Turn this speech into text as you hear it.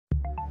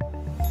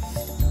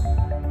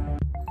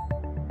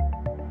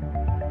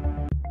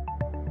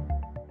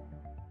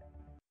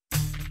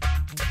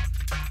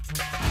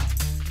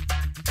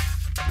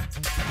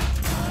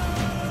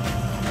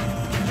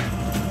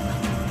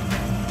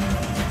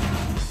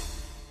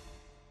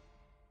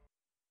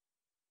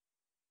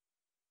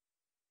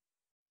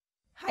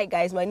Hi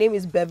guys, my name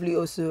is Beverly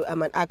Osu.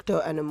 I'm an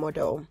actor and a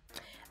model.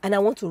 And I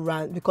want to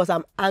rant because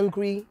I'm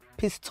angry,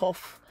 pissed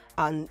off,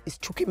 and it's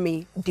choking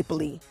me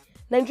deeply.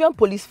 Nigerian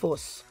police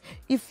force,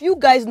 if you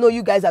guys know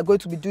you guys are going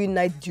to be doing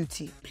night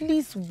duty,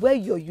 please wear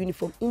your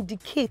uniform.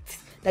 Indicate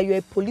that you're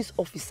a police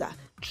officer.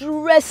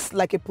 Dress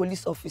like a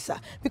police officer.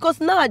 Because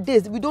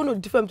nowadays, we don't know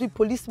the difference between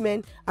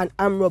policemen and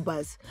armed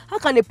robbers. How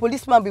can a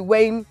policeman be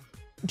wearing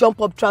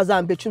jump-up trousers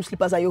and bedroom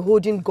slippers and you're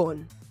holding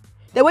gun?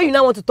 Then when you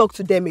now want to talk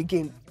to them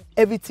again,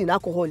 everything,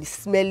 alcohol is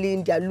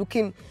smelling, they are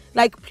looking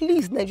like,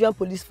 please, Nigerian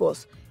police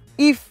force,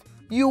 if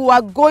you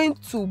are going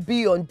to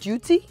be on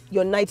duty,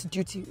 your night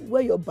duty,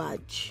 wear your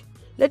badge.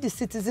 Let the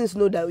citizens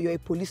know that you're a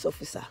police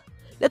officer.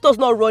 Let us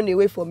not run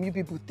away from you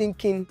people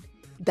thinking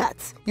that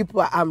you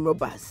people are armed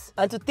robbers.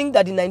 And to think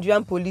that the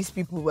Nigerian police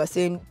people were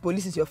saying,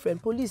 police is your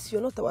friend. Police,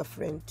 you're not our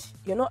friend.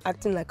 You're not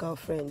acting like our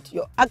friend.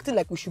 You're acting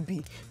like we should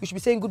be. We should be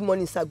saying, good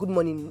morning, sir, good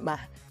morning, ma.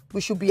 We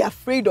should be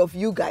afraid of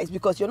you guys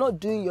because you're not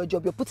doing your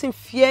job. You're putting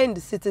fear in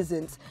the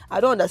citizens. I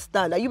don't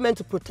understand. Are you meant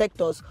to protect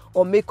us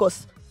or make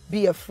us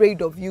be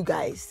afraid of you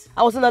guys?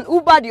 I was in an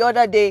Uber the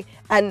other day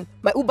and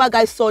my Uber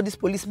guy saw this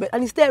policeman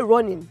and he started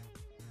running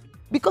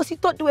because he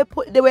thought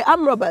they were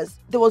armed robbers.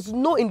 There was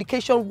no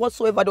indication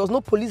whatsoever. There was no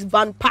police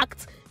van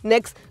parked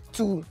next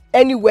to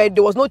anywhere.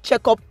 There was no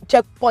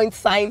checkpoint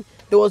sign.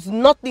 There was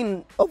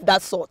nothing of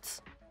that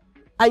sort.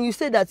 And you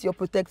say that you're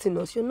protecting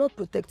us. You're not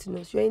protecting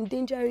us. You're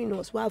endangering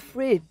us. We're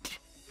afraid.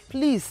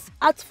 Please,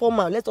 act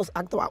formal. Let us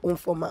act our own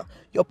formal.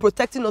 You're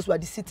protecting us. We're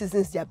the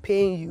citizens. They're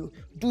paying you.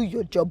 Do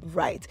your job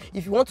right.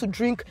 If you want to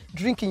drink,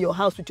 drink in your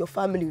house with your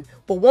family.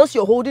 But once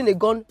you're holding a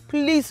gun,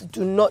 please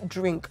do not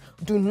drink.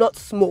 Do not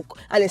smoke.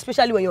 And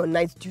especially when you're on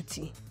night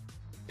duty.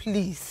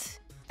 Please.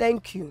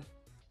 Thank you.